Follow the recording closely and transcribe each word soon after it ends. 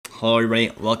Hello, everybody.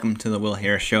 Welcome to the Will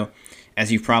Harris Show.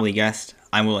 As you've probably guessed,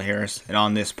 I'm Will Harris, and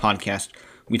on this podcast,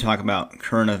 we talk about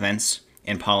current events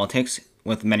and politics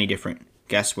with many different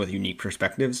guests with unique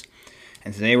perspectives.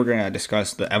 And today we're going to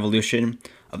discuss the evolution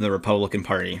of the Republican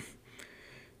Party.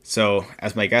 So,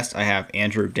 as my guest, I have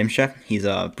Andrew Dimcheff. He's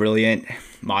a brilliant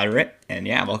moderate, and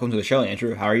welcome to the show,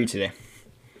 Andrew. How are you today?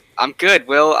 I'm good,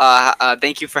 Will.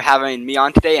 Thank you for having me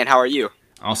on today, and how are you?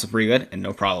 Also pretty good, and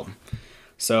no problem.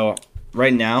 So,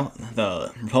 right now,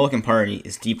 the Republican Party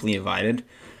is deeply divided.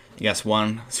 I guess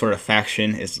one sort of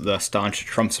faction is the staunch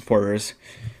Trump supporters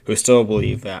who still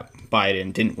believe that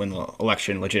Biden didn't win the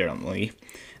election legitimately.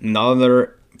 And the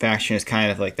other faction is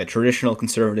kind of like the traditional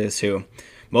conservatives who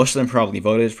most of them probably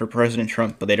voted for President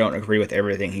Trump, but they don't agree with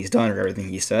everything he's done or everything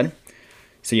he said.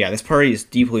 So this party is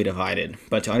deeply divided.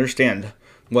 But to understand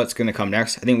what's going to come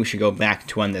next, I think we should go back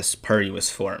to when this party was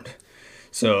formed.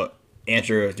 So,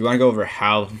 Andrew, do you want to go over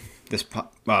how this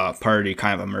party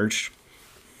kind of emerged?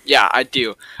 Yeah, I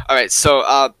do. All right.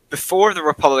 So before the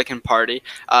Republican Party,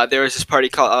 there was this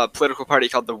political party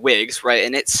called the Whigs, right?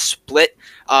 And it split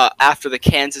after the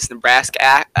Kansas-Nebraska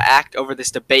Act over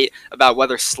this debate about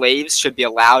whether slaves should be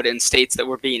allowed in states that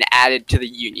were being added to the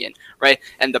Union, right?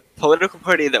 And the political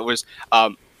party that was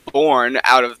born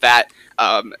out of that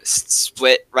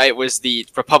split, right, was the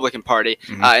Republican Party,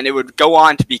 and it would go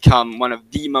on to become one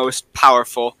of the most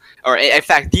powerful, or in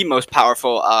fact, the most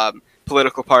powerful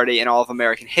political party in all of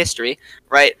American history,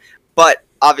 right? But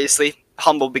obviously,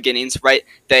 humble beginnings, right?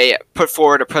 They put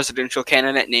forward a presidential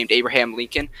candidate named Abraham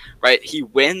Lincoln, right? He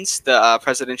wins the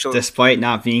presidential Despite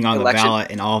not being on election. the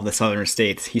ballot in all of the southern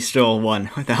states, he still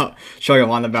won without showing up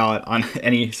on the ballot on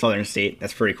any southern state.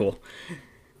 That's pretty cool.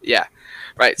 Yeah.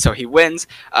 Right, so he wins.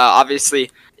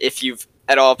 Obviously, if you've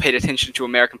at all paid attention to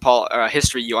American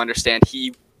history, you understand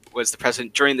he was the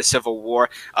president during the Civil War.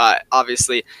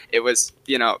 Obviously, it was,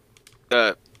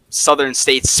 the southern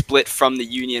states split from the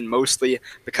Union mostly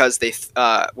because they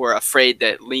were afraid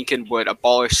that Lincoln would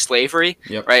abolish slavery,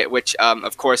 right, which,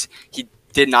 of course, he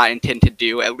did not intend to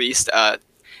do, at least.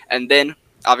 And then,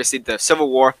 obviously, the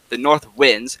Civil War, the North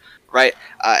wins, right?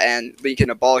 And Lincoln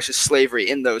abolishes slavery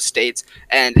in those states,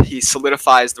 and he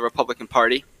solidifies the Republican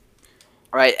Party,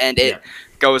 right? And it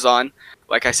goes on,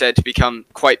 like I said, to become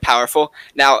quite powerful.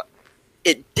 Now,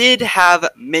 it did have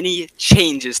many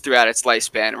changes throughout its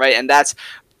lifespan, right? And that's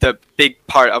the big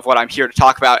part of what I'm here to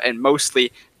talk about, and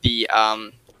mostly the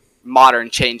modern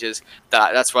changes.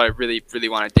 That's what I really, really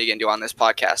want to dig into on this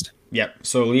podcast. Yep.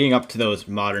 So leading up to those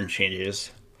modern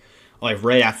changes, like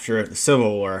right after the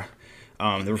Civil War,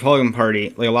 the Republican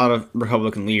Party, like a lot of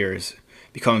Republican leaders,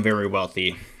 become very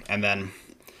wealthy, and then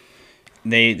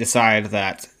they decide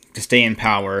that to stay in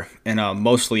power in a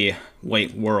mostly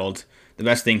white world, the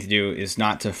best thing to do is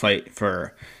not to fight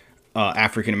for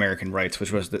African American rights,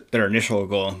 which was their initial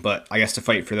goal, but I guess to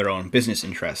fight for their own business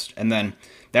interest. And then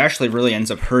that actually really ends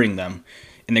up hurting them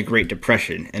in the Great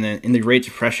Depression. And then in the Great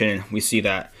Depression, we see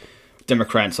that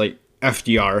Democrats like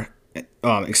FDR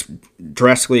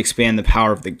drastically expand the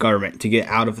power of the government to get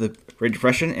out of the Great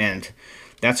Depression, and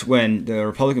that's when the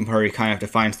Republican Party kind of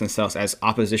defines themselves as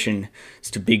opposition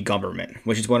to big government,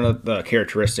 which is one of the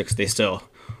characteristics they still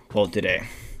hold today.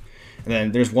 And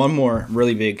then there's one more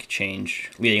really big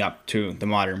change leading up to the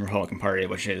modern Republican Party,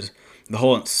 which is the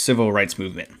whole civil rights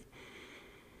movement.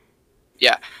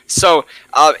 Yeah. So,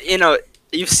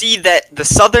 you see that the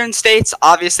southern states,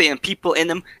 obviously, and people in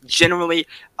them generally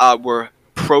were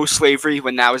pro-slavery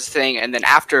when that was a thing, and then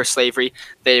after slavery,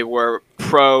 they were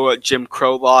pro-Jim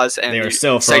Crow laws and they were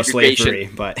still pro-slavery,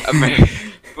 but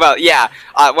well, yeah.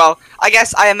 I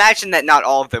guess I imagine that not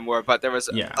all of them were, but there was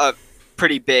a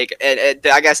pretty big.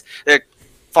 I guess the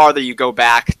farther you go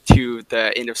back to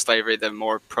the end of slavery, the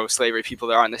more pro-slavery people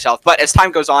there are in the South. But as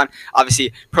time goes on,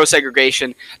 obviously,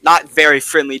 pro-segregation, not very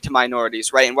friendly to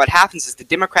minorities, right? And what happens is the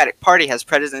Democratic Party has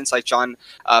presidents like John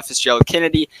Fitzgerald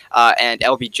Kennedy and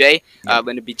LBJ,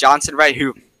 Lyndon B. Johnson, right,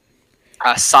 who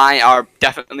are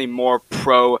definitely more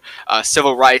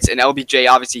pro-civil rights. And LBJ,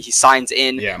 obviously, he signs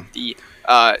in the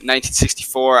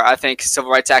 1964, I think,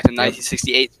 Civil Rights Act and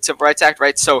 1968 Civil Rights Act,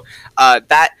 right? So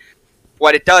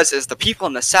what it does is the people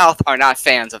in the South are not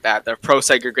fans of that. They're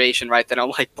pro-segregation, right? They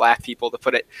don't like black people, to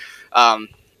put it, I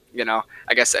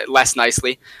guess less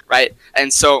nicely, right?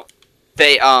 And so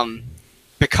they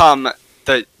become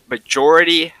the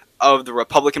majority of the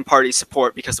Republican Party's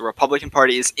support because the Republican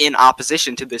Party is in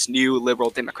opposition to this new liberal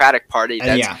Democratic Party.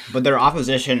 But their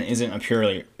opposition isn't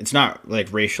it's not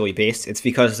like racially based. It's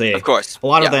because of course, a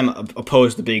lot of them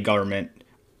oppose the big government,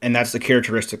 and that's the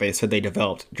characteristic they said they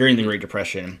developed during the Great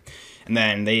Depression. And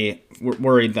then they were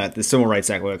worried that the Civil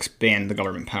Rights Act would expand the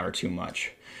government power too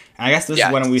much. And I guess this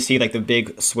is when we see like the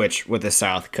big switch with the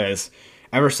South, because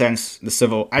ever since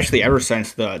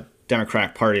the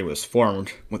Democratic Party was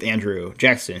formed with Andrew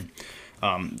Jackson,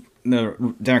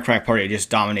 the Democratic Party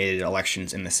just dominated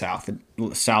elections in the South.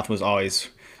 The South was always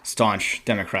staunch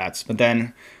Democrats, but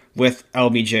then with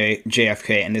LBJ,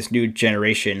 JFK, and this new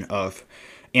generation of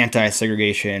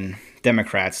anti-segregation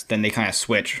Democrats, then they kind of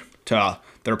switch to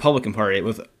the Republican Party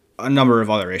with a number of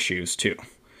other issues too.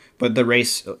 But the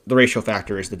racial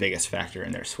factor is the biggest factor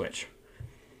in their switch.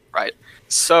 Right.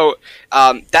 So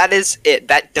that is it.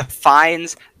 That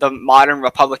defines the modern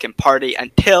Republican Party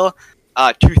until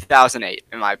 2008,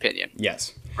 in my opinion.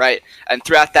 Yes. Right. And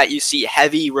throughout that, you see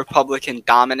heavy Republican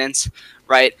dominance.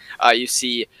 Right. You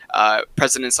see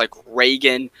presidents like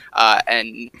Reagan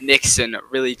and Nixon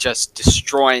really just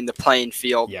destroying the playing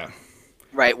field. Yeah.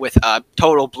 Right, with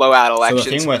total blowout elections. So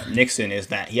the thing with Nixon is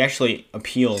that he actually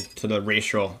appealed to the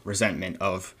racial resentment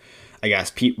of, I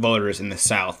guess, voters in the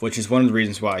South, which is one of the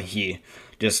reasons why he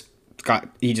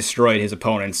destroyed his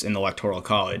opponents in the Electoral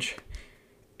College.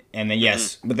 And then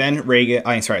but then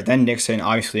then Nixon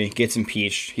obviously gets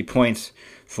impeached. He points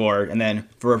forward, and then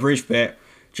for a brief bit,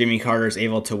 Jimmy Carter is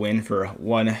able to win for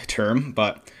one term,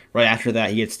 but right after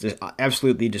that, he gets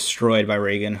absolutely destroyed by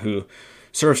Reagan, who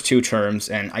serves 2 terms,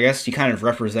 and I guess he kind of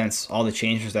represents all the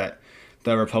changes that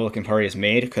the Republican Party has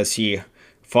made, because he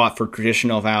fought for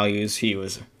traditional values. He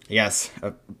was, I guess,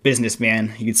 a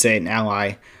businessman, you could say, an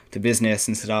ally to business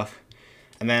and stuff.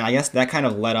 And then I guess that kind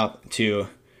of led up to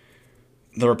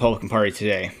the Republican Party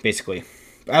today, basically,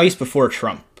 at least before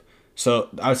Trump. So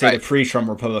I would say the pre-Trump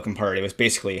Republican Party was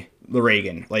basically the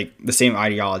Reagan, like the same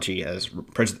ideology as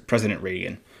President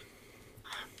Reagan.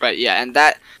 Right, yeah, and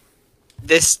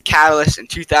this catalyst in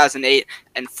 2008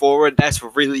 and forward, that's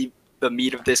really the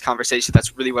meat of this conversation.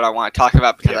 That's really what I want to talk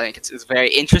about, because I think it's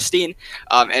very interesting,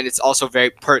 and it's also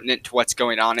very pertinent to what's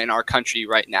going on in our country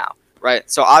right now. Right.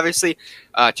 So obviously,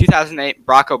 2008,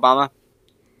 Barack Obama,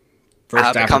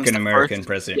 first African American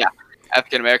president. Yeah,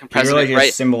 African American president. He really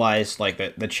just symbolized like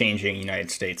the changing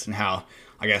United States, and how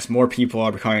I guess more people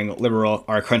are becoming liberal.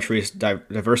 Our country is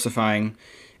diversifying,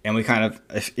 and we kind of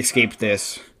escaped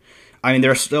this. I mean,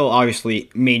 there are still obviously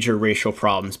major racial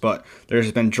problems, but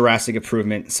there's been drastic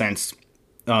improvement since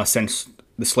the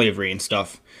slavery and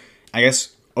stuff. I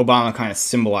guess Obama kind of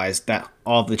symbolized that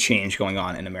all the change going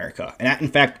on in America. And in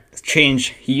fact, change,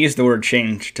 he used the word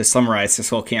change to summarize this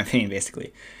whole campaign,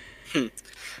 basically.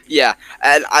 Yeah,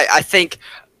 and I think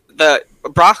the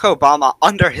Barack Obama,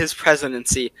 under his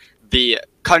presidency, the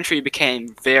country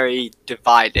became very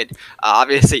divided.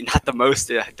 Obviously, not the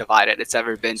most divided it's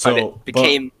ever been, but it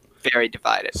became very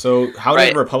divided. So how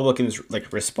did Republicans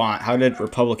respond? How did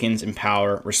Republicans in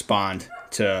power respond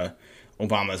to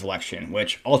Obama's election,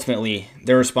 which ultimately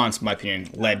their response, in my opinion,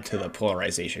 led to the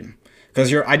polarization?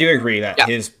 Because I do agree that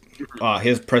his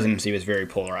presidency was very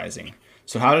polarizing.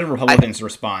 So how did Republicans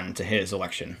respond to his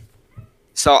election?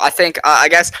 So I think I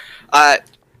guess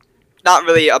not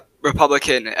really a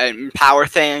Republican power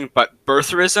thing, but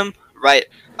birtherism, right?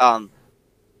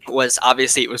 Was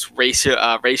obviously, it was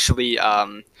racially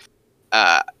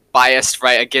biased,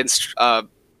 right, against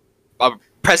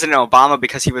President Obama,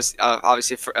 because he was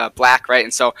obviously black, right?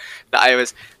 And so I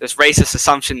was this racist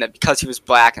assumption that because he was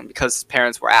black and because his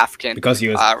parents were African, because he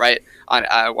was right on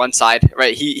one side,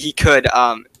 right, he could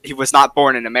he was not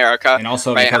born in America, and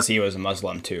also because he was a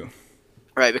Muslim too,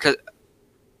 right? Because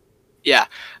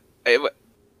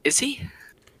is he?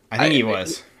 I think he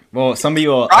was. Well, some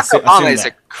people Barack Obama is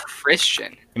a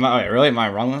Christian. Am I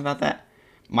wrong about that?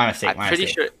 My mistake. I'm pretty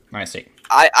sure. My mistake.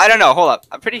 I don't know. Hold up.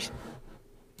 I'm pretty.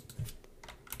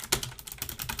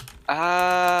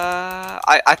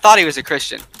 I thought he was a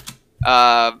Christian.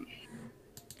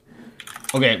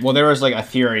 Okay, well, there was like a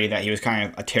theory that he was kind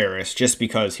of a terrorist just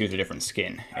because he was a different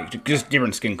skin, just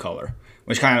different skin color,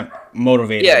 which kind of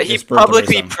motivated. Yeah, he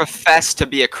publicly professed to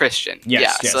be a Christian.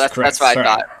 Yes, so that's what I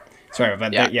thought. Sorry,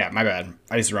 but my bad.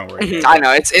 I used the wrong word. I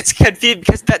know it's confusing,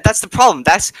 because that's the problem.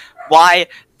 That's why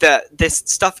this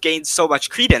stuff gains so much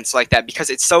credence like that,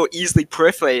 because it's so easily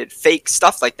proliferated, fake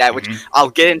stuff like that, which I'll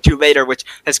get into later, which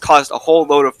has caused a whole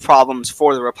load of problems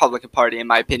for the Republican Party, in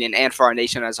my opinion, and for our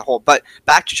nation as a whole. But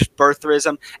back to just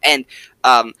birtherism, and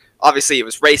obviously it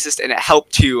was racist, and it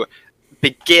helped to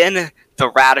begin the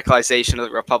radicalization of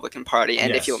the Republican Party.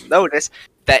 And if you'll notice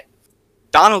that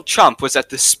Donald Trump was at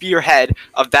the spearhead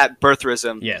of that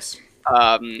birtherism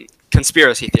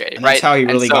conspiracy theory, and right? That's how he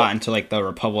really got into like the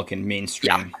Republican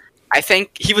mainstream. I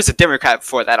think he was a Democrat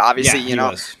before that, obviously, Yeah, you know,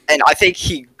 was. and I think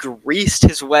he greased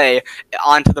his way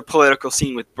onto the political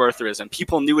scene with birtherism.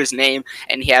 People knew his name,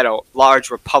 and he had a large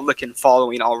Republican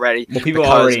following already. Well, people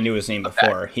already knew his name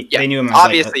before. They knew him as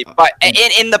obviously, but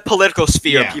in the political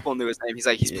sphere, people knew his name.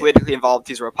 He's politically involved.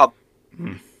 He's a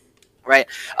Republican, right?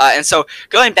 And so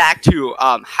going back to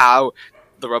how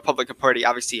the Republican Party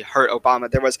obviously hurt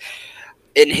Obama, there was.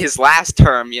 In his last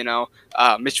term, you know,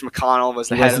 Mitch McConnell was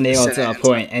the head of the Senate. He wasn't able to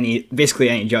appoint basically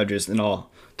any judges in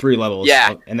all 3 levels.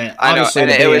 Yeah. And then, obviously,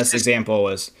 the biggest example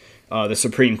was the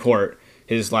Supreme Court,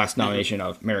 his last nomination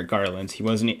of Merrick Garland. He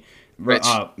wasn't... Mitch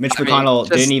McConnell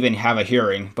didn't even have a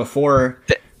hearing. Before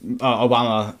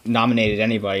Obama nominated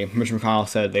anybody, Mitch McConnell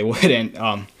said they wouldn't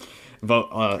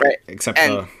vote except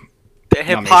the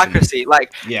hypocrisy,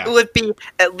 it would be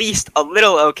at least a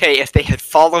little okay if they had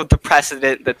followed the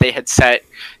precedent that they had set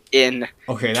in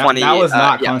that was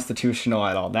not constitutional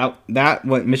at all. That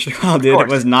what Mitch McConnell did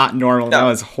was not normal. No. That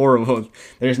was horrible.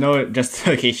 There's no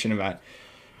justification about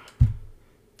it.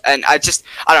 And I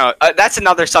don't know. That's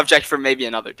another subject for maybe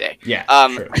another day. Yeah,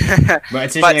 sure. But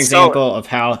it's just an example of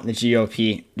how the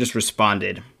GOP just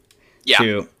responded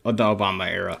to the Obama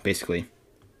era, basically.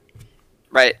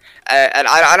 Right, and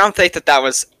I don't think that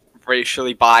was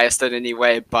racially biased in any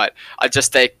way, but I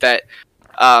just think that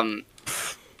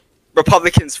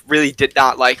Republicans really did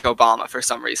not like Obama for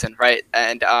some reason, right?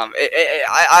 And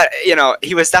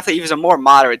he was a more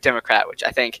moderate Democrat, which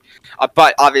I think,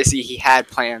 but obviously he had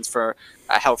plans for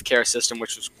a healthcare system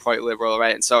which was quite liberal,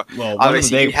 right? And so, one of the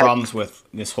big problems with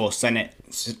this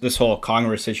whole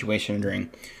Congress situation during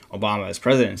Obama's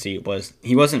presidency was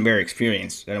he wasn't very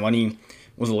experienced, and when he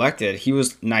was elected, he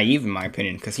was naive, in my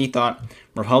opinion, because he thought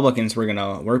Republicans were going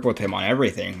to work with him on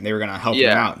everything. They were going to help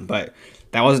him out, but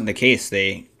that wasn't the case.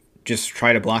 They just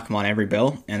tried to block him on every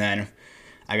bill, and then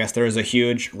I guess there was a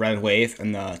huge red wave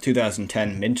in the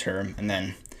 2010 midterm, and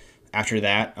then after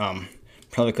that,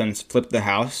 Republicans flipped the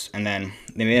House, and then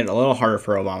they made it a little harder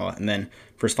for Obama, and then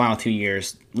for his final 2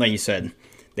 years, like you said,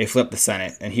 they flipped the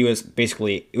Senate, and it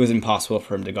was impossible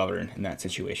for him to govern in that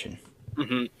situation.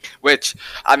 Mm-hmm. Which,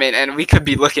 I mean, and we could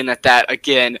be looking at that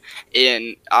again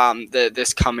in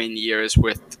this coming years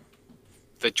with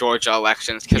the Georgia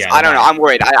elections, because I don't know, I'm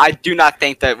worried. I do not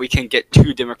think that we can get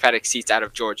 2 Democratic seats out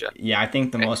of Georgia. Yeah, I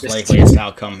think the most likeliest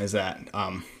outcome is that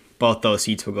both those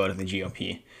seats will go to the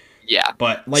GOP. Yeah.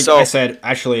 But I said,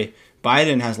 actually,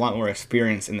 Biden has a lot more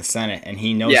experience in the Senate, and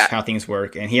he knows how things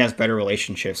work, and he has better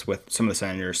relationships with some of the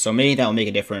senators, so maybe that will make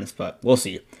a difference, but we'll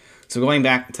see. So going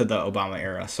back to the Obama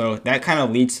era, so that kind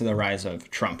of leads to the rise of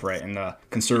Trump, right, in the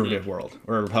conservative world,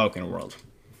 or Republican world.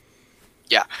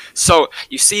 Yeah, so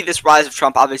you see this rise of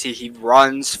Trump. Obviously, he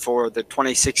runs for the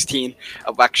 2016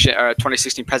 election, or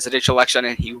 2016 presidential election,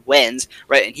 and he wins,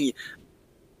 right? And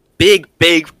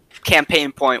big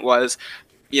campaign point was,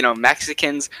 you know,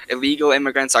 Mexicans, illegal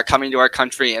immigrants are coming to our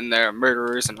country, and they're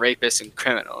murderers and rapists and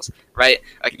criminals, right?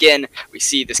 Again, we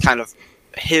see this kind of,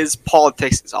 his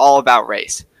politics is all about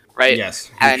race. Right? Yes,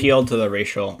 he appealed to the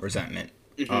racial resentment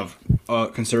of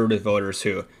conservative voters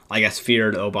who, I guess,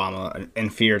 feared Obama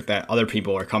and feared that other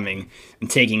people are coming and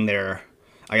taking their,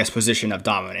 I guess, position of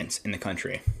dominance in the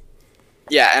country.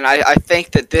 Yeah, and I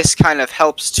think that this kind of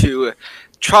helps to...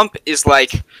 Trump is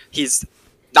he's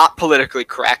not politically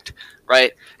correct,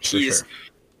 right? He's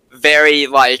very,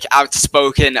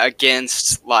 outspoken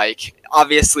against,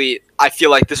 obviously... I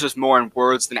feel like this was more in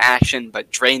words than action,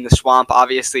 but drain the swamp,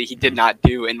 obviously, he did not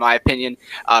do, in my opinion.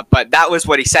 But that was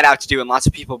what he set out to do, and lots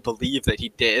of people believe that he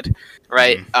did,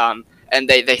 right? And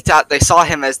they saw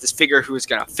him as this figure who was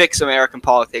going to fix American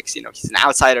politics. You know, he's an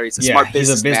outsider. He's a smart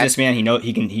businessman. He's a businessman.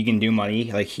 He can do money.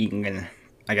 He can,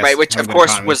 I guess, right, which of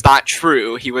course was not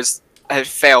true. He had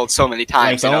failed so many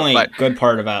times. The only good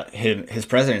part about his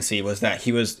presidency was that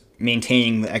he was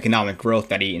maintaining the economic growth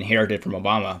that he inherited from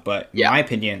Obama. But in my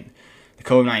opinion, the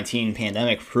COVID-19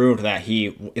 pandemic proved that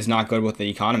he is not good with the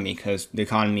economy, because the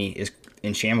economy is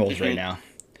in shambles right now.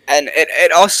 And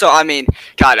it also, I mean,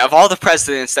 God, of all the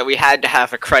presidents that we had to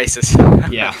have a crisis,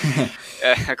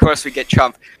 of course we get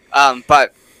Trump.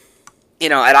 But, you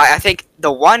know, and I think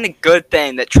the one good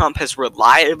thing that Trump has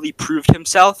reliably proved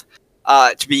himself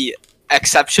to be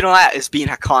exceptional at is being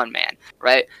a con man,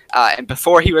 right? And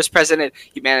before he was president,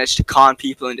 he managed to con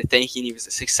people into thinking he was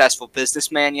a successful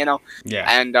businessman, you know? Yeah.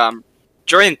 And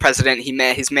during president,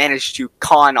 he's managed to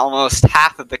con almost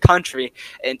half of the country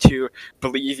into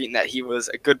believing that he was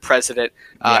a good president,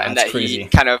 and that he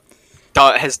kind of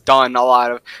has done a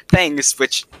lot of things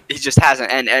which he just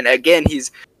hasn't. And again,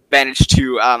 he's managed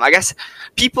to, I guess,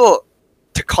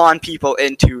 to con people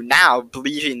into now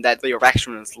believing that the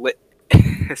election was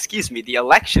excuse me, the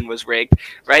election was rigged,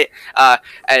 right?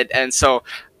 And so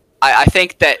I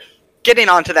think that getting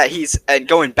onto that, and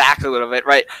going back a little bit,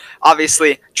 right?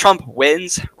 Obviously, Trump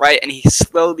wins, right? And he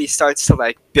slowly starts to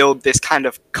like build this kind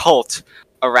of cult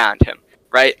around him,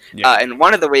 right? Yeah. And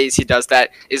one of the ways he does that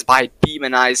is by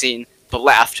demonizing the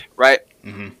left, right?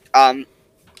 Mm-hmm. I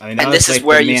mean, and this is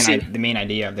where you see the main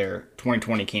idea of their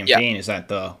 2020 campaign is that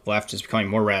the left is becoming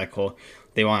more radical.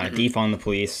 They want to defund the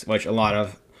police, which a lot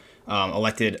of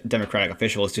elected Democratic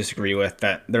officials disagree with,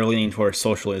 that they're leaning towards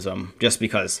socialism just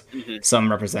because some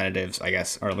representatives, I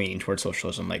guess, are leaning towards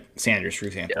socialism, like Sanders, for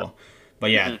example. But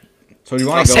yeah, so do you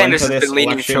want to go Sanders into this has been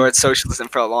leaning election? towards socialism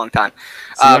for a long time.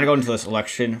 So you want to go into this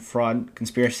election fraud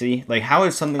conspiracy? Like, how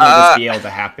is something like this be able to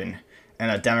happen in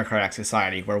a democratic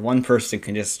society where one person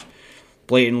can just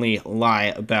blatantly lie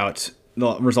about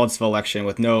the results of an election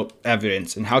with no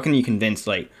evidence? And how can you convince,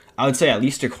 like, I would say at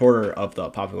least a quarter of the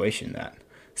population that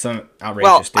some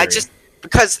outrageous theory?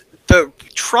 Because the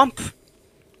Trump,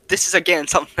 this is again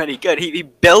something that he good. He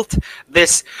built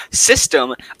this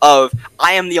system of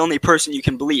I am the only person you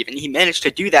can believe, and he managed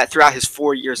to do that throughout his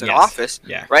 4 years in office,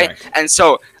 right? Correct. And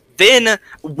so then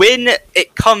when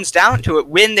it comes down to it,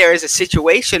 when there is a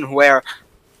situation where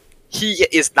he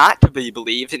is not to be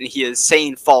believed and he is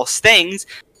saying false things,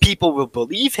 people will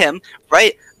believe him,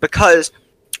 right? Because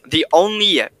the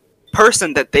only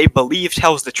person that they believe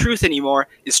tells the truth anymore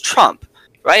is Trump,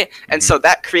 right? And so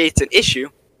that creates an issue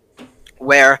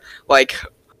where, like,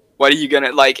 what are you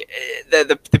gonna, like,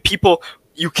 the people,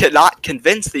 you cannot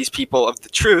convince these people of the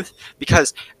truth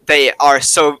because they are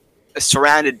so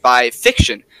surrounded by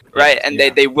fiction, right? And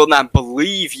they will not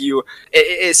believe you.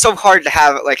 It's so hard to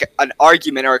have like an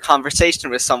argument or a conversation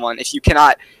with someone if you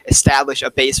cannot establish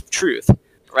a base of truth,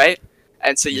 right?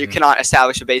 And so you cannot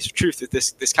establish a base of truth with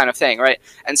this kind of thing, right?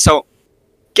 And so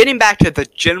getting back to the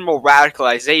general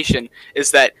radicalization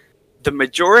is that the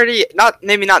majority,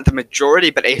 maybe not the majority,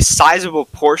 but a sizable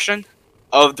portion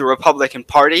of the Republican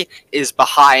Party is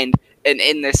behind and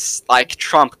in this like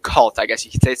Trump cult, I guess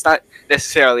you could say. It's not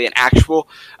necessarily an actual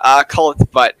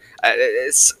cult, but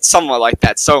it's somewhat like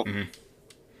that. So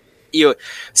you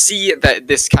see that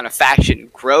this kind of faction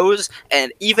grows,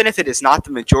 and even if it is not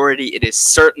the majority, it is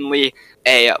certainly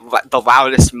the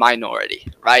loudest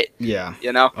minority, right? Yeah,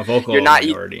 you know, a vocal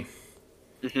minority.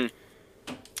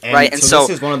 Right, and so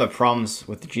this is one of the problems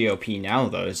with the GOP now,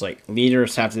 though, is like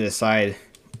leaders have to decide,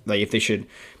 like, if they should,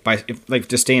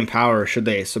 to stay in power, should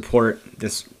they support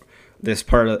this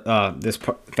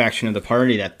faction of the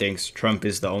party that thinks Trump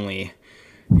is the only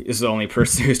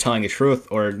person who's telling the truth,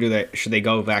 or should they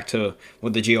go back to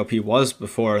what the GOP was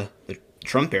before the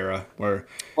Trump era, where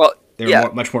they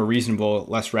were much more reasonable,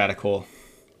 less radical,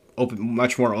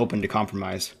 much more open to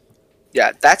compromise?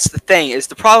 Yeah, that's the thing.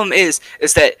 The problem is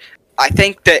that I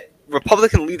think that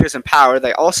Republican leaders in power,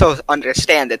 they also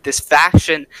understand that this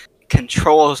faction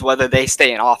controls whether they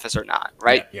stay in office or not,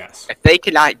 right? Yeah, yes. If they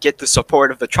cannot get the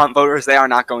support of the Trump voters, they are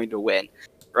not going to win,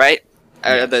 right?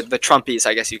 Yes. The Trumpies,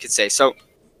 I guess you could say. So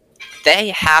they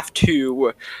have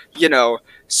to,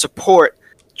 support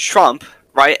Trump,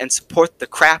 right, and support the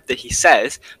crap that he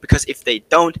says, because if they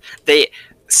don't, they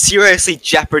seriously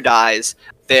jeopardize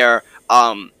their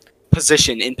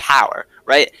position in power,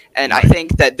 right? And I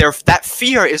think that that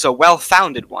fear is a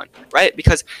well-founded one, right?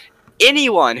 Because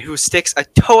anyone who sticks a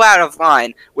toe out of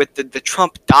line with the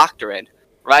Trump doctrine,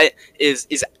 right, is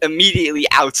immediately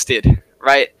ousted,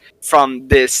 right, from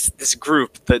this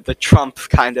group, the Trump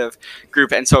kind of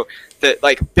group. And so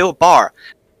Bill Barr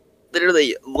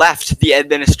literally left the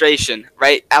administration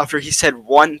right after he said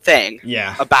one thing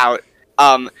about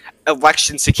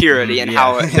election security and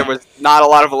how there was not a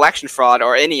lot of election fraud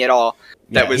or any at all.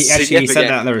 That was he said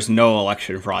that there was no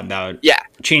election fraud that would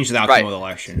change the outcome of the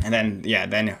election. And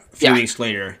then a few weeks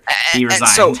later, he resigned.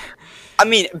 And so, I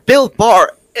mean, Bill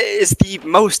Barr is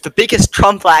the biggest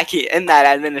Trump lackey in that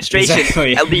administration,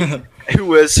 exactly. At least,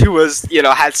 who was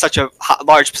had such a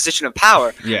large position of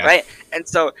power, right? And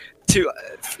so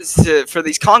for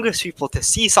these Congress people to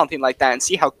see something like that and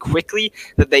see how quickly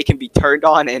that they can be turned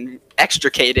on and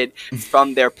extricated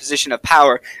from their position of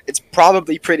power, it's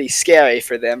probably pretty scary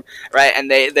for them, right?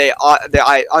 And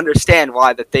I understand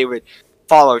why that they would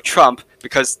follow Trump,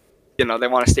 because they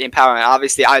want to stay in power, and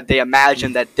obviously they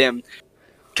imagine that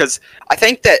because I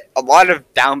think that a lot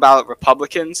of down ballot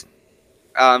Republicans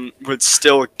would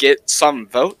still get some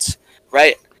votes,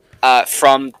 right?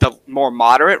 From the more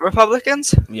moderate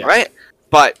Republicans, right?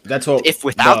 But that's what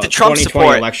without the Trump 2020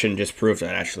 support, election just proved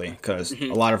that, actually, because a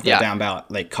lot of the down ballot,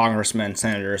 like congressmen,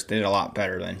 senators, did a lot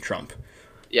better than Trump.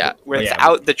 Yeah,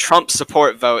 without the Trump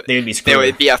support vote, they would be there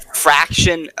would be a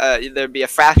fraction. There'd be a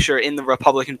fracture in the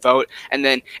Republican vote, and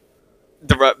then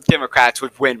the Democrats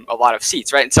would win a lot of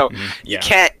seats, right? And so you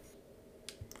can't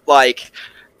like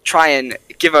try and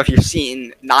give up your seat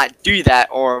and not do that,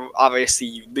 or obviously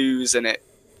you lose, and it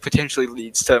potentially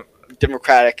leads to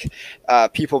Democratic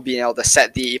people being able to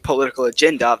set the political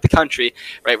agenda of the country,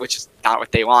 right, which is not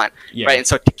what they want, right? And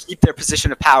so to keep their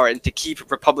position of power and to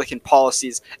keep Republican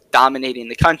policies dominating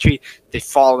the country, they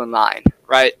fall in line,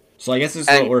 right? So I guess this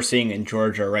is what we're seeing in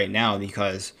Georgia right now,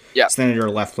 because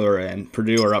Senator Loeffler and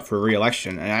Perdue are up for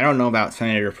re-election. And I don't know about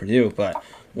Senator Perdue, but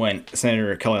when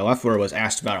Senator Kelly Loeffler was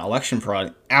asked about election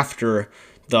fraud after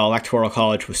the Electoral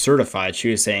College was certified,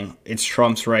 she was saying it's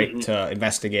Trump's right to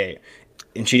investigate.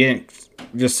 And she didn't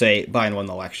just say Biden won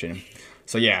the election.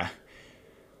 So, yeah.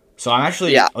 So, I'm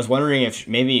actually, I was wondering if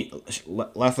maybe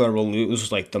Loeffler will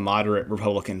lose, like, the moderate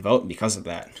Republican vote because of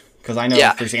that. Because I know,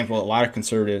 for example, a lot of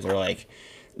conservatives are,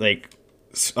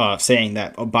 saying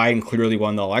that Biden clearly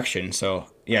won the election. So,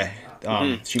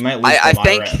 she might lose the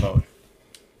moderate vote.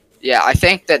 Yeah, I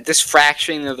think that this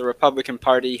fracturing of the Republican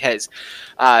Party has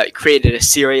created a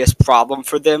serious problem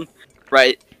for them,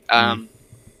 right?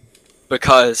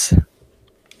 Because,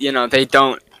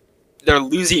 they're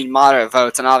losing moderate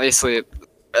votes, and obviously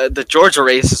the Georgia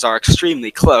races are extremely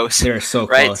close. They're so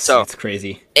close, so it's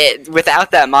crazy.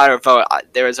 Without that moderate vote,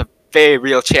 there is a very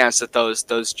real chance that those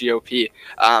GOP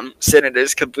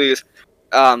senators could lose.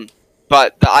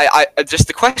 But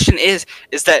the question is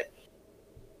that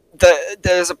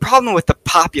there's a problem with the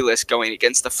populace going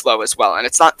against the flow as well, and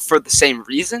it's not for the same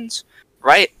reasons,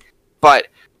 right? But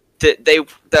a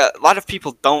lot of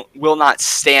people will not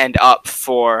stand up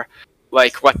for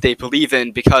what they believe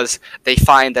in because they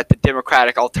find that the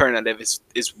Democratic alternative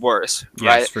is worse,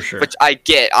 right? Yes, for sure. Which I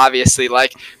get, obviously.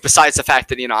 Besides the fact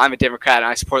that I'm a Democrat and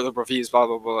I support liberal views, blah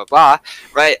blah blah blah blah,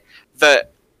 right? The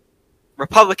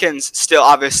Republicans still,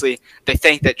 obviously, they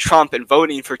think that Trump and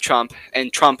voting for Trump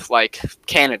and Trump-like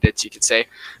candidates, you could say,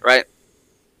 right,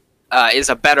 is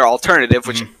a better alternative,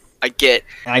 which I get.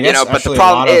 And I guess, but the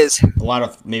problem is a lot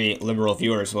of maybe liberal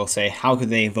viewers will say, how could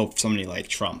they vote for somebody like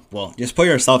Trump? Well, just put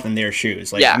yourself in their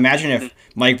shoes. Imagine if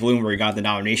Mike Bloomberg got the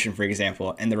nomination, for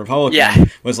example, and the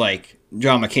Republican was like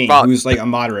John McCain, who's like a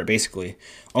moderate, basically,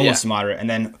 almost a moderate, and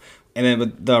then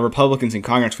the Republicans in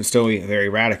Congress would still be very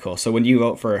radical. So would you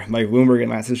vote for Mike Bloomberg in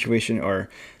that situation or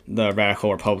the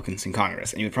radical Republicans in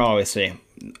Congress? And you would probably say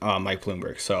Mike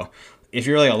Bloomberg. So if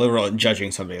you're a liberal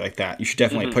judging somebody like that, you should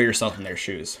definitely put yourself in their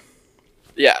shoes.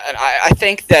 Yeah, and I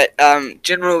think that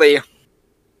generally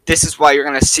this is why you're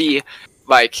going to see,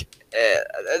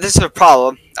 this is a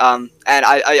problem. And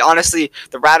I honestly,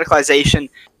 the radicalization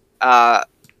of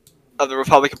the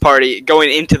Republican Party going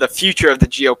into the future of the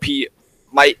GOP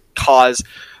might cause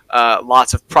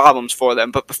lots of problems for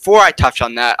them. But before I touch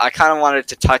on that, I kind of wanted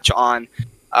to touch on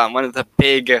one of the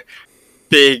big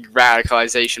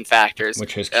radicalization factors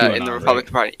which is QAnon, in the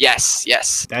Republican Party. Yes.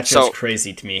 That's just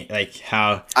crazy to me.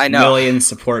 How millions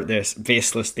support this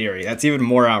baseless theory. That's even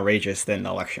more outrageous than the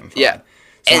election fraud. Yeah.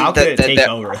 So how could it take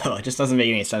over, though? It just doesn't make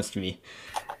any sense to me.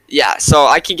 Yeah, so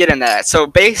I can get into that. So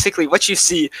basically what you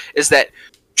see is that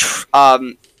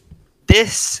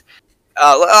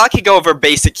I could go over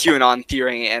basic QAnon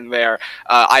theory and their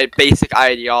basic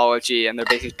ideology and their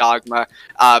basic dogma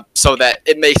so that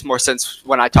it makes more sense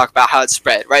when I talk about how it's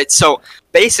spread, right? So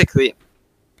basically,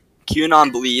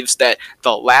 QAnon believes that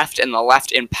the left and the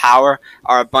left in power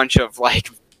are a bunch of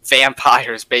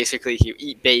vampires, basically, who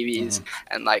eat babies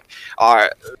and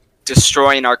are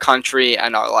destroying our country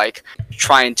and are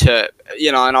trying to,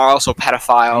 and are also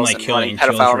pedophiles and killing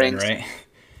pedophile children, rings. right?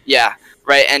 Yeah.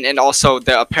 Right, and also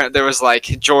there was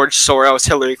George Soros,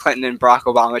 Hillary Clinton, and Barack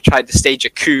Obama tried to stage a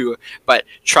coup, but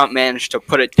Trump managed to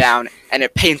put it down, and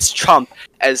it paints Trump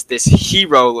as this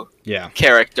hero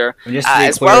character. And just to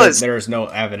be clear, well as there is no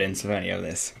evidence of any of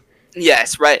this.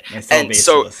 Yes, right, and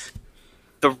baseless. So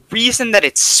the reason that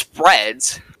it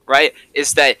spreads, right,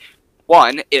 is that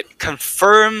one, it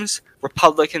confirms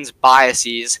Republicans'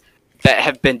 biases that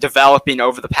have been developing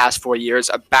over the past 4 years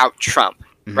about Trump,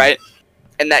 right?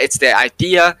 And that it's the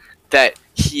idea that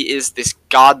he is this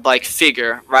godlike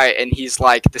figure, right? And he's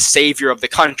the savior of the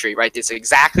country, right? It's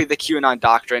exactly the QAnon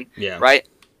doctrine, right?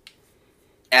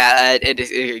 And it is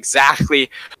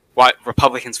exactly what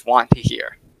Republicans want to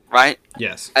hear, right?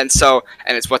 Yes. And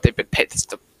it's what they've been it's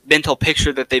the mental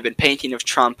picture that they've been painting of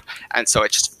Trump, and so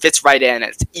it just fits right in, and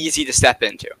it's easy to step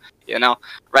into,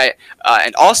 right?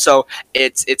 And also,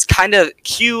 it's kind of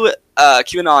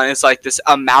QAnon is like this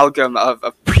amalgam of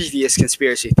previous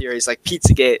conspiracy theories, like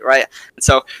Pizzagate, right? And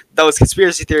so those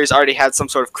conspiracy theories already had some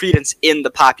sort of credence in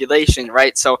the population,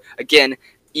 right? So again,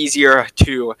 easier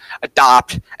to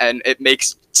adopt, and it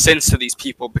makes sense to these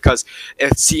people because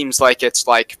it seems like it's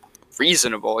like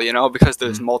reasonable, because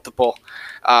there's multiple.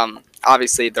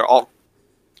 Obviously, they're all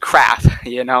crap,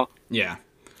 Yeah.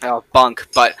 bunk.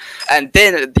 And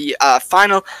then the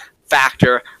final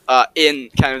factor in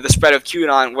kind of the spread of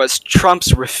QAnon was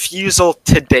Trump's refusal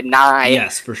to deny.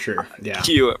 Yes, for sure. Yeah.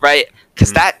 Q, right?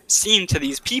 Because that seemed to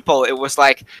these people, it was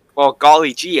like, well,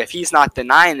 golly gee, if he's not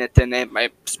denying it, then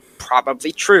it's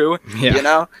probably true,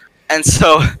 And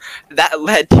so that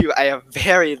led to a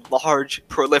very large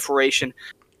proliferation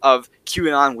of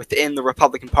QAnon within the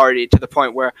Republican Party, to the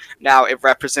point where now it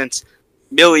represents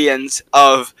millions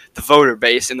of the voter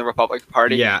base in the Republican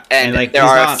Party. Yeah, and like, there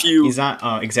are a few. He's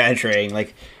not exaggerating.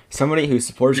 Like, somebody who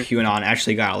supports QAnon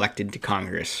actually got elected to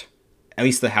Congress, at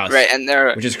least the House, right? And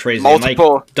there, which is crazy. Multiple,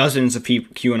 and, like, dozens of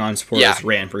QAnon supporters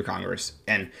ran for Congress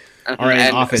and are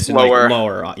in office in lower,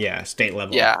 state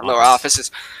level. Lower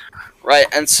offices, right?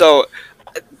 And so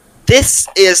this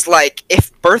is like,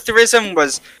 if birtherism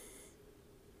was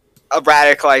a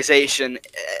radicalization,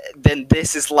 then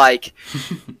this is like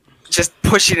just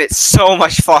pushing it so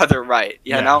much farther right,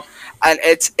 you know? And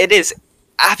it is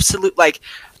absolute, like,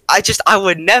 I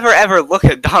would never ever look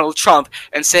at Donald Trump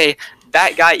and say,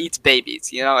 that guy eats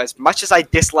babies, as much as I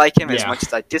dislike him, as much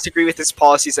as I disagree with his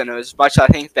policies, and as much as I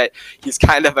think that he's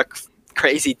kind of a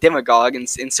crazy demagogue in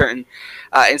certain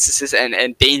instances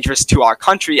and dangerous to our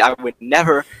country, I would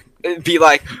never be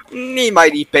like, he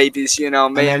might eat babies,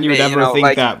 And then you would never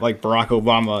think that, like, Barack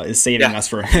Obama is saving us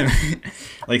from him.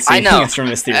 Like, saving us from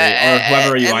this theory, or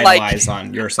whoever you idolize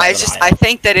on your side of the aisle. I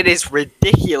think that it is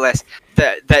ridiculous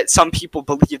that some people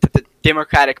believe that the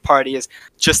Democratic Party is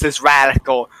just as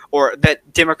radical, or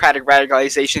that Democratic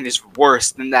radicalization is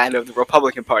worse than that of the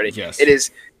Republican Party. Yes. It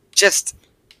is just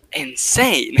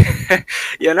insane,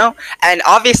 And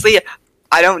obviously,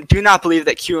 I do not believe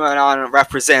that QAnon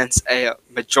represents a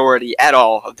majority at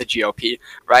all of the GOP,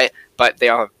 right? But they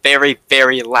are a very,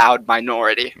 very loud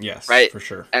minority. Yes, right? For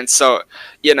sure. And so,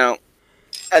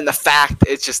 and the fact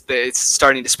it's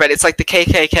starting to spread. It's like the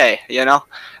KKK,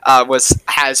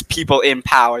 has people in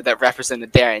power that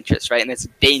represented their interests, right? And it's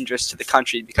dangerous to the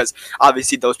country because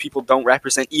obviously those people don't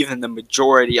represent even the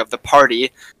majority of the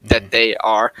party that they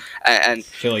are, and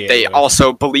they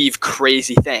also believe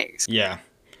crazy things. Yeah.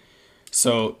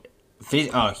 So,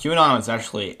 QAnon was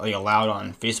actually, like, allowed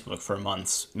on Facebook for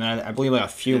months. And I believe, like, a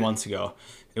few months ago,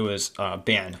 it was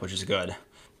banned, which is good.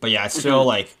 But yeah, it's still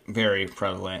like very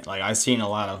prevalent. Like, I've seen a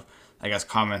lot of, I guess,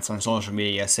 comments on social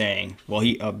media saying, "Well,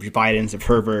 Biden's a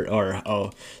pervert,"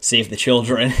 or "save the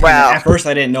children." Well, at first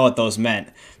I didn't know what those meant,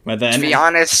 but then, to be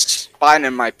honest,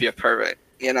 Biden might be a pervert.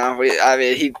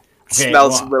 He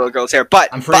smells little girls' hair, but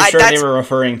I'm pretty sure they were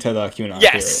referring to the QAnon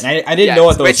theory. And I didn't know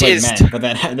what those meant, but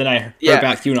then I heard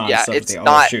about QAnon stuff. It's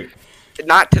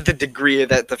not to the degree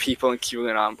that the people in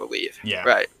QAnon believe. Yeah.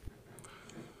 Right.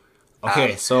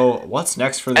 Okay, so what's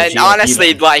next for the and GOP,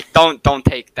 honestly, then? like, don't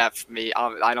take that from me.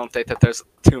 I don't think that there's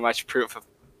too much proof of.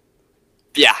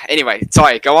 Yeah. Anyway,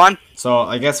 sorry. Go on. So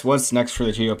I guess what's next for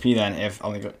the GOP then? If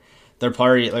their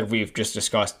party, like we've just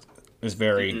discussed, is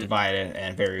very divided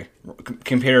and very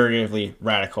comparatively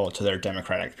radical to their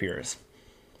Democratic peers.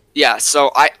 Yeah.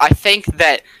 So I think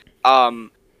that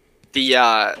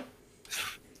the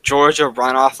Georgia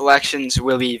runoff elections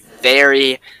will be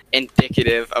very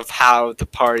indicative of how the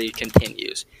party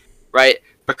continues, right?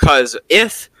 Because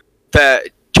if the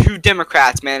two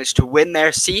Democrats manage to win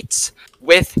their seats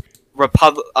with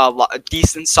a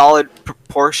decent, solid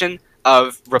proportion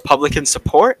of Republican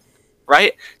support,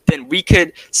 right, then we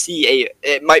could see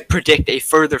it might predict a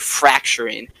further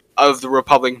fracturing of the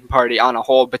Republican Party on a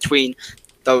whole between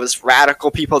those radical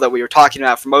people that we were talking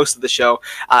about for most of the show,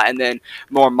 and then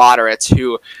more moderates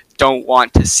who don't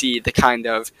want to see the kind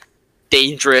of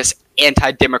dangerous,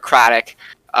 anti-democratic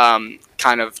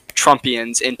kind of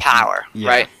Trumpians in power,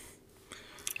 right?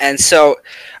 And so,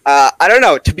 I don't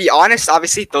know. To be honest,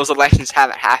 obviously, those elections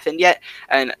haven't happened yet,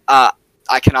 and I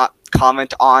cannot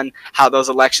comment on how those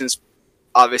elections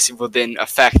obviously will then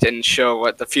affect and show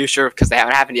what the future, because they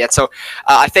haven't happened yet. So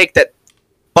I think that,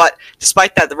 but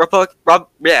despite that, the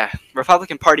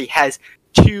Republican Party has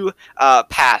two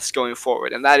paths going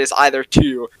forward, and that is either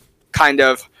to kind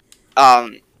of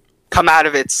come out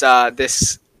of its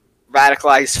this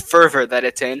radicalized fervor that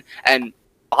it's in and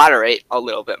moderate a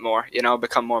little bit more,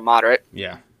 become more moderate.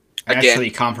 Yeah. again.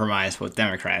 actually compromise with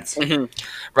Democrats. Mm-hmm.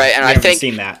 Right, and We I haven't think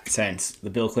seen that since the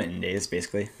Bill Clinton days,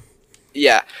 basically.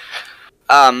 yeah,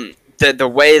 the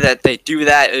way that they do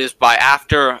that is by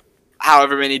after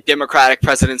however many Democratic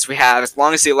presidents we have, as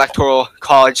long as the Electoral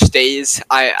College stays,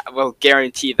 I will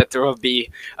guarantee that there will be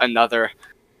another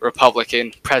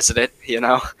Republican president.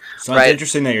 So it's Right?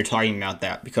 interesting that you're talking about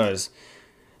that because,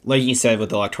 like you said, with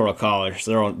the Electoral College,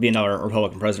 there will be another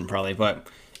Republican president probably. But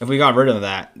if we got rid of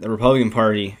that, the Republican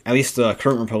Party, at least the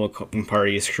current Republican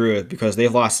Party, is screwed because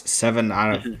they've lost 7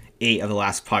 out of 8 of the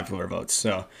last popular votes.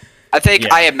 So I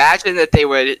yeah. imagine that they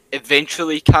would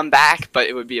eventually come back, but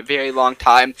it would be a very long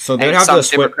time. So they'd And have some to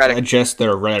Democratic. adjust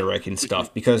their rhetoric and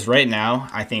stuff because right now,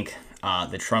 I think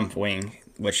the Trump wing,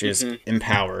 which is Mm-hmm. in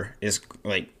power, is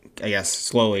like I guess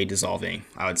slowly dissolving.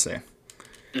 I would say.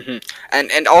 Mm-hmm.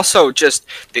 And also just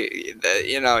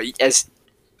as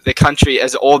the country,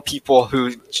 as old people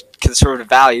who conservative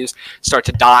values start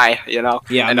to die, Yeah,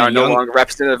 I and mean, are no longer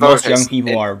represented most young voters.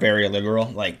 people are very liberal.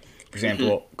 Like, for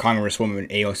example, Mm-hmm. Congresswoman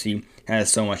AOC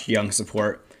has so much young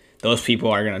support. Those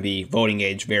people are going to be voting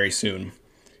age very soon.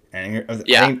 And I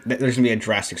Yeah. think that there's going to be a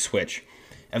drastic switch.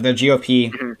 If the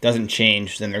GOP Mm-hmm. doesn't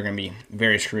change, then they're going to be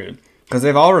very screwed. Because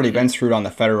they've already been screwed on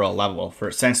the federal level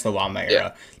since the Obama era.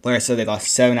 Yeah. Like I said, they lost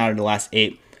 7 out of the last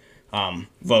 8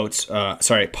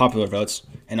 popular votes.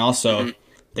 And also,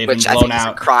 they've Which been I blown think is a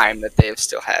out. crime that they've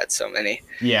still had so many.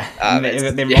 Yeah,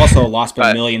 they've Yeah. also lost by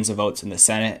But- millions of votes in the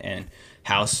Senate and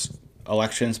House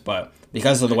elections, but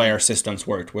because of the way our systems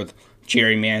worked with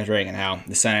gerrymandering and how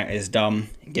the Senate is dumb,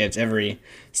 gives every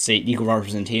state equal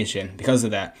representation, because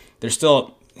of that, they're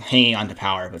still hanging on to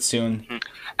power, but soon,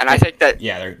 And I think that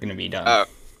yeah, they're going to be done.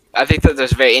 I think that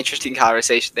there's a very interesting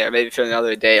conversation there, maybe for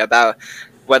another day, about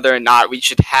whether or not we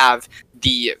should have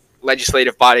the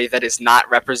legislative body that is not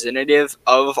representative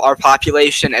of our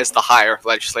population as the higher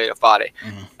legislative body.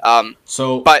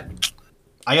 So, But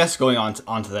I guess going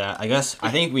onto that, I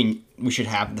think we should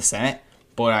have the Senate,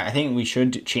 but I think we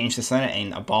should change the Senate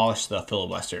and abolish the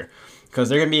filibuster, because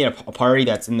they're going to be a party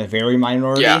that's in the very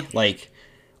minority, Yeah. like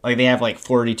they have like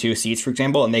 42 seats, for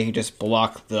example, and they can just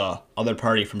block the other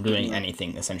party from doing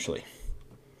anything, essentially.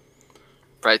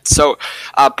 right, so,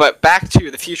 but back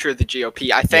to the future of the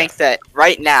GOP, I think that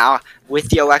right now, with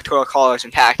the Electoral College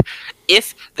intact,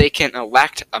 if they can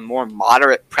elect a more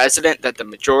moderate president that the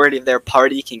majority of their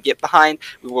party can get behind,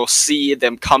 we will see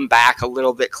them come back a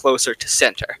little bit closer to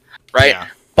center, right? Yeah.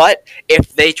 But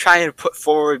if they try and put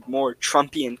forward more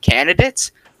Trumpian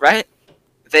candidates, right,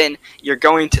 then you're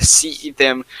going to see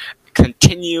them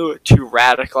continue to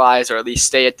radicalize, or at least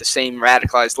stay at the same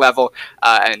radicalized level,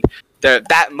 and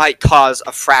that might cause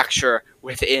a fracture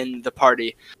within the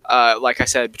party, like I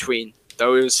said, between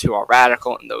those who are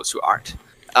radical and those who aren't.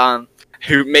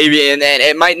 Who maybe, and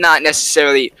it might not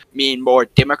necessarily mean more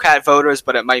Democrat voters,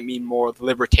 but it might mean more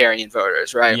libertarian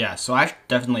voters, right? Yeah, so I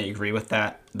definitely agree with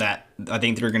that. That I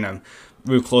think they're gonna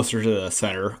move closer to the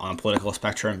center on the political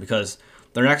spectrum, because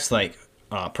their next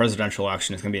presidential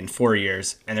election is gonna be in 4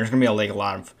 years, and there's gonna be a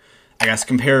lot of, I guess,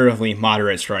 comparatively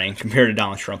moderates running compared to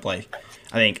Donald Trump. Like,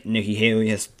 I think Nikki Haley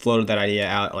has floated that idea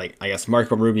out. Like, I guess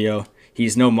Marco Rubio,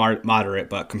 he's no moderate,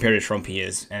 but compared to Trump, he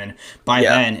is. And by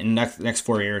then, in the next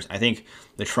 4 years, I think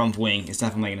the Trump wing is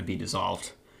definitely going to be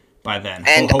dissolved by then.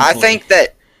 And Hopefully.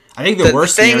 I think the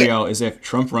worst scenario is if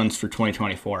Trump runs for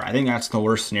 2024. I think that's the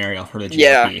worst scenario for the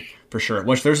GOP, for sure.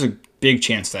 Which there's a big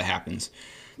chance that happens.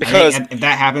 Because if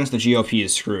that happens, the GOP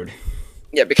is screwed.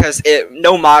 Yeah, because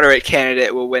no moderate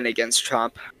candidate will win against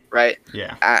Trump, right?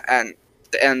 Yeah.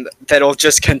 And that'll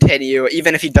just continue.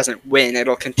 Even if he doesn't win,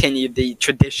 it'll continue the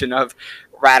tradition of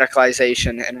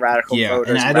radicalization and radical voters.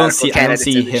 Yeah, and I don't see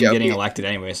him getting elected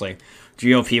anyways. Like,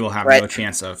 GOP will have no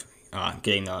chance of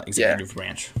getting the executive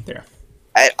branch there.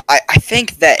 I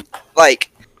think that,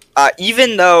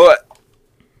 even though,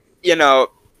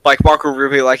 like Marco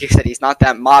Rubio, like you said, he's not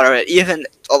that moderate, even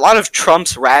a lot of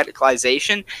Trump's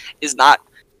radicalization is not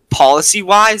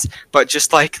policy-wise, but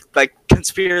just like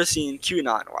conspiracy and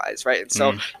QAnon-wise, right? And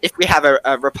so if we have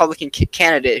a Republican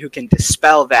candidate who can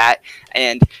dispel that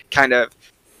and kind of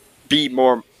be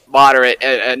more moderate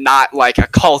and not like a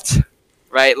cult,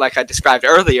 right, like I described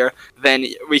earlier, then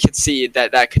we could see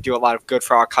that could do a lot of good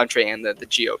for our country and the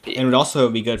GOP. And it would also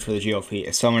be good for the GOP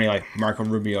if somebody like Marco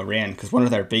Rubio ran, because one of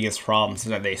their biggest problems is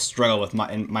that they struggle with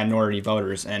minority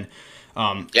voters. And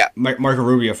Marco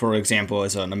Rubio, for example,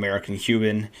 is an American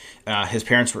Cuban. His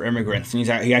parents were immigrants, and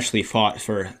he actually fought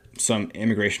for some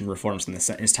immigration reforms in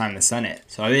his time in the Senate.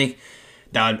 So I think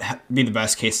that would be the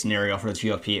best case scenario for the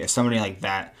GOP if somebody like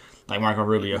that, like Marco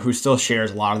Rubio, who still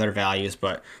shares a lot of their values,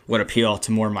 but would appeal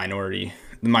to the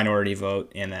minority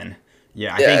vote, and then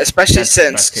Yeah, I think especially that's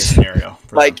the best case since, scenario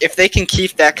for like, them. if they can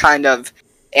keep that kind of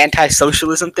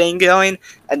anti-socialism thing going,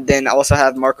 and then also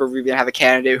have Marco Rubio have a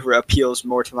candidate who appeals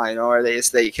more to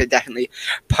minorities, they could definitely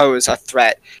pose a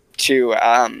threat to,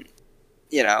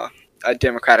 a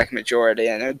Democratic majority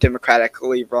and a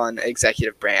democratically run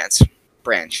executive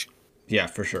branch. Yeah,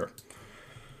 for sure.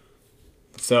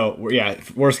 So yeah,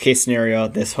 worst case scenario,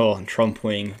 this whole Trump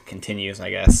wing continues,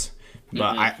 I guess.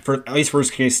 But for at least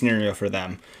worst case scenario for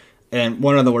them, and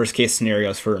one of the worst case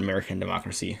scenarios for American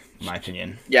democracy, in my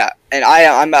opinion. Yeah, and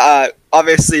I'm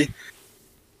obviously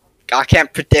I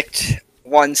can't predict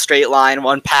one straight line,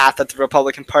 one path that the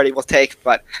Republican Party will take,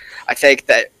 but I think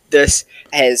that this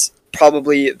is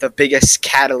probably the biggest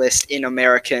catalyst in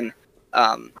American,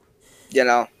 you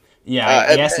know. Yeah,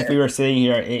 I guess if we were sitting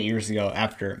here 8 years ago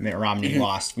after Mitt Romney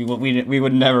lost, we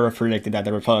would never have predicted that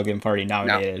the Republican Party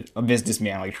nominated a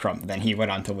businessman like Trump. Then he went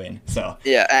on to win. So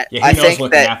who knows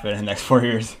what can happen in the next 4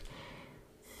 years?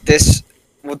 This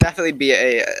will definitely be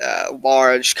a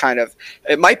large kind of.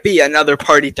 It might be another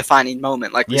party-defining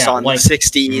moment, like we saw in the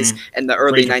 '60s and the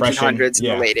early 1900s and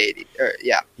the late '80s.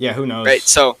 Yeah, who knows? Right.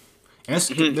 So, and this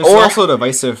is also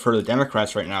divisive for the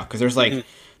Democrats right now because there's like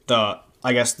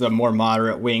the more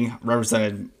moderate wing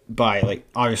represented by like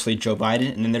obviously Joe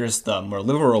Biden, and then there's the more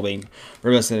liberal wing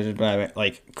represented by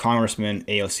like Congressman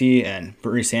AOC and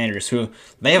Bernie Sanders, who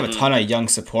they have a ton of young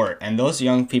support, and those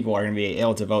young people are going to be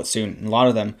able to vote soon. And a lot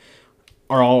of them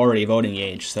are already voting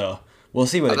age, so we'll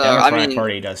see what the Democratic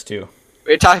Party does too.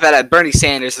 We talked about that. Bernie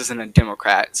Sanders isn't a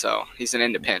Democrat, so he's an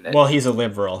independent. Well, he's a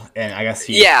liberal, and I guess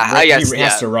he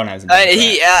has to run as a Democrat.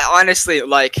 He honestly,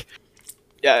 like,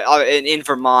 in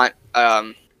Vermont,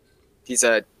 he's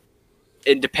a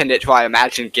independent who I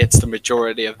imagine gets the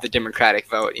majority of the Democratic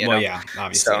vote. You know? Yeah,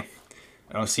 obviously. So.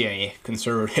 I don't see any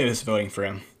conservatives voting for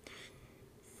him.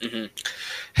 Well,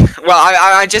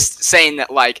 I'm just saying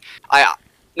that, like,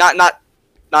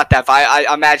 not that, but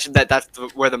I imagine that that's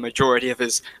where the majority of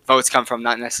his votes come from,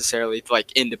 not necessarily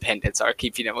like independents are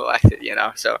keeping him elected, you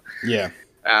know. So yeah,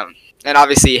 and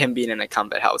obviously him being an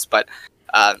incumbent helps, but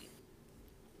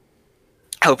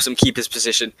helps him keep his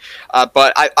position.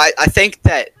 But I think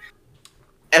that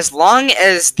as long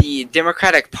as the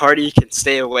Democratic Party can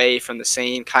stay away from the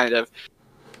same kind of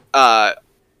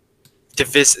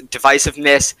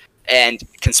divisiveness and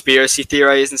conspiracy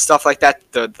theories and stuff like that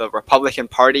the Republican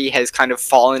Party has kind of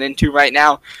fallen into right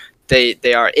now,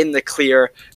 they are in the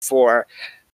clear for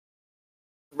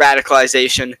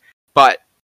radicalization, but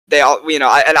they all,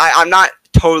 I'm not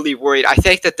totally worried. I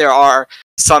think that there are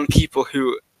some people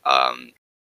who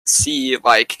see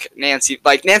like Nancy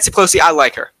Pelosi. I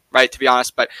like her, right, to be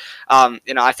honest, but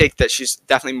I think that she's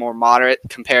definitely more moderate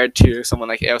compared to someone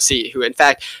like AOC, who in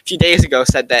fact a few days ago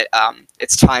said that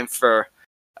it's time for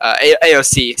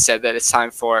AOC said that it's time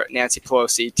for Nancy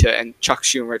Pelosi and Chuck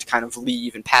Schumer to kind of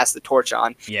leave and pass the torch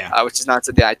on. Yeah. Which is not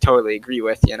something I totally agree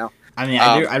with, you know. I mean,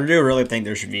 I do really think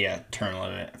there should be a term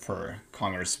limit for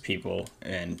Congress people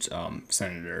and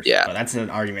senators. Yeah. But that's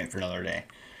an argument for another day.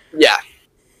 Yeah.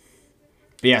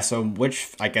 But yeah, so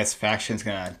which, I guess, faction's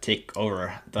going to take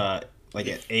over? The, like,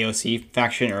 AOC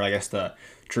faction, or I guess the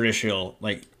traditional,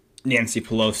 like, Nancy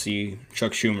Pelosi,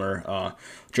 Chuck Schumer,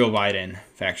 Joe Biden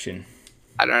faction?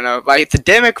 I don't know. Like, the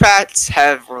Democrats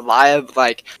have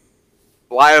reliably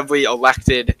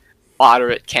elected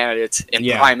moderate candidates in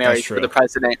primaries for the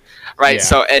president, right? Yeah.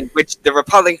 So, and which the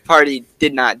Republican Party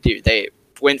did not do. They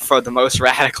went for the most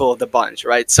radical of the bunch,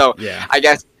 right? So, I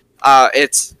guess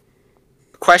it's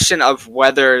a question of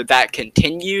whether that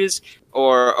continues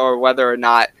or whether or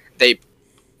not they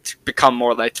become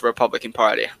more like the Republican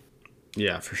Party.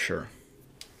 Yeah, for sure.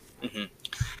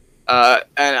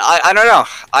 And I don't know.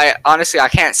 I honestly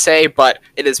can't say, but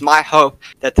it is my hope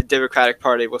that the Democratic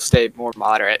Party will stay more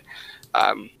moderate.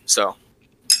 So,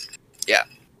 yeah.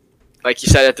 Like you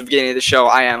said at the beginning of the show,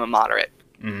 I am a moderate.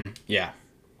 Yeah.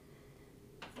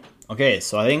 Okay,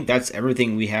 so I think that's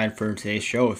everything we had for today's show.